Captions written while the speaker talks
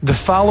The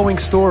following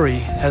story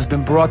has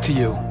been brought to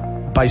you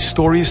by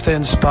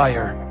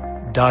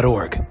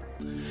StoriesToInspire.org.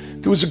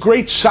 There was a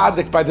great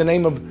tzaddik by the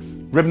name of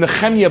Reb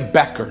Nechemia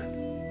Becker.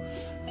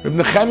 Reb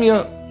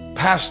Nechemia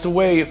passed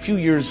away a few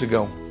years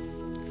ago.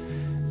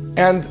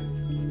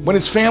 And when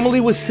his family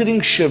was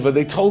sitting Shiva,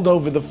 they told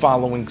over the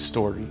following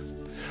story.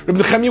 Reb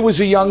Nechemia was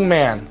a young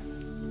man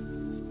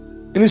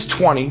in his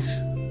 20s,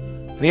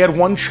 and he had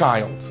one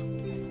child.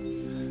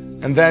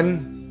 And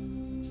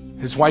then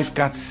his wife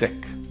got sick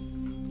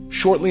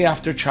shortly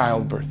after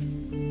childbirth.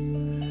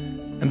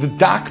 And the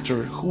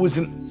doctor, who was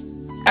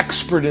an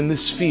expert in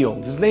this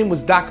field, his name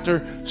was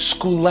Dr.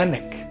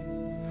 Skulenik,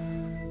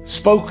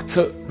 spoke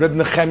to Reb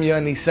Nechemia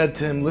and he said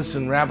to him,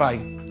 "Listen, Rabbi,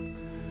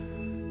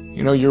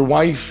 your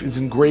wife is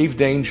in grave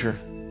danger.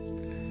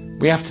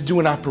 We have to do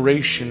an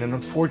operation, and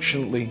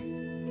unfortunately,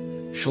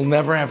 she'll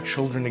never have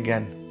children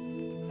again."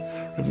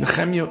 Reb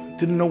Nechemia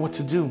didn't know what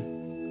to do.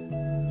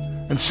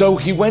 And so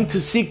he went to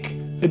seek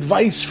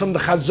advice from the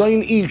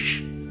Chazon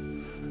Ish,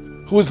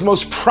 who was the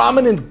most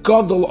prominent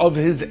gadol of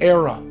his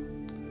era.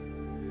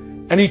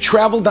 And he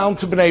traveled down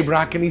to Bnei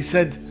Brak and he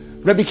said,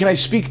 "Rebbe, can I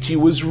speak to you?"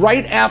 It was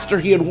right after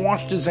he had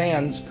washed his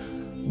hands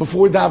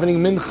before davening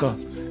mincha.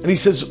 And he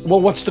says,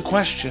 "Well, what's the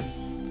question?"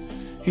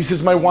 He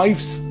says, "My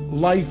wife's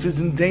life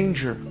is in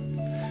danger.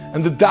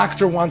 And the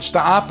doctor wants to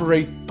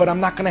operate, but I'm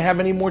not going to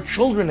have any more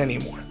children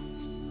anymore."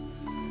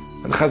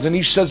 And Chazon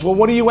Ish says, "Well,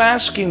 what are you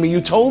asking me?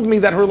 You told me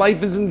that her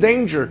life is in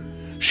danger.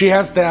 She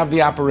has to have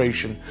the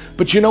operation.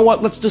 But you know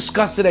what? Let's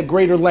discuss it at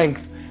greater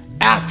length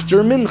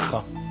after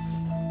mincha."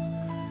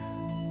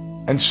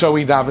 And so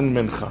he davened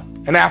mincha.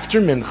 And after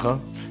mincha,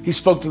 he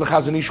spoke to the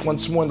Chazon Ish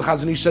once more. And the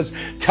Chazon Ish says,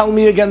 "Tell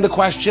me again the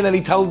question." And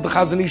he tells the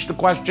Chazon Ish the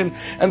question.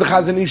 And the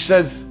Chazon Ish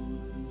says,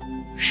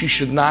 "She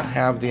should not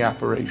have the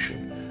operation."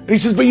 And he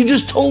says, "But you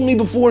just told me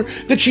before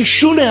that she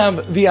should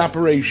have the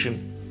operation."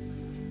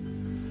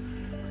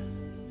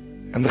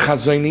 And the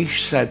Chazon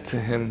Ish said to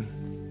him,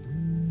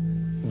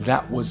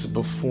 "That was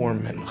before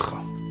mincha."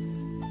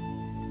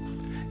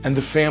 And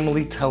the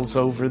family tells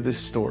over this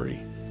story.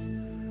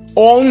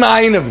 All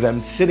 9 of them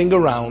sitting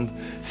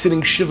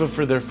Shiva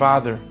for their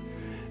father.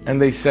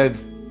 And they said,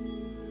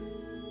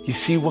 "You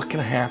see what can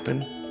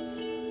happen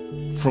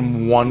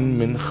from one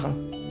mincha?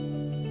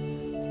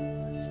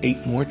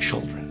 8 more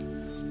children.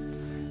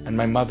 And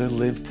my mother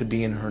lived to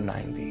be in her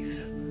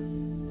 90s.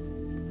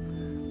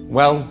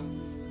 Well,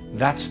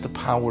 that's the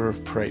power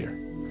of prayer.